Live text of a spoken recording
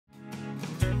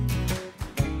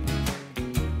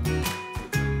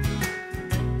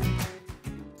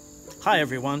Hi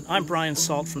everyone, I'm Brian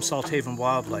Salt from Salthaven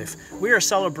Wildlife. We are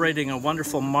celebrating a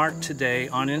wonderful mark today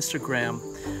on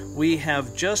Instagram. We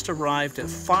have just arrived at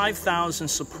 5,000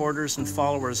 supporters and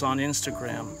followers on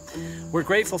Instagram. We're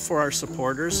grateful for our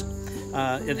supporters.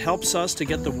 It helps us to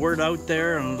get the word out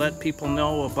there and let people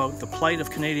know about the plight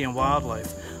of Canadian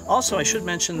wildlife. Also, I should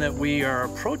mention that we are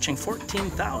approaching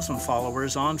 14,000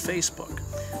 followers on Facebook.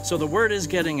 So the word is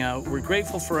getting out. We're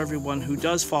grateful for everyone who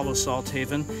does follow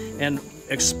Salthaven, and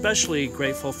especially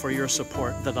grateful for your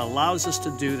support that allows us to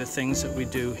do the things that we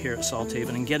do here at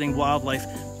Salthaven and getting wildlife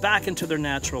back into their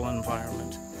natural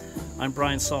environment. I'm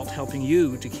Brian Salt, helping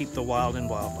you to keep the wild in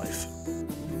wildlife.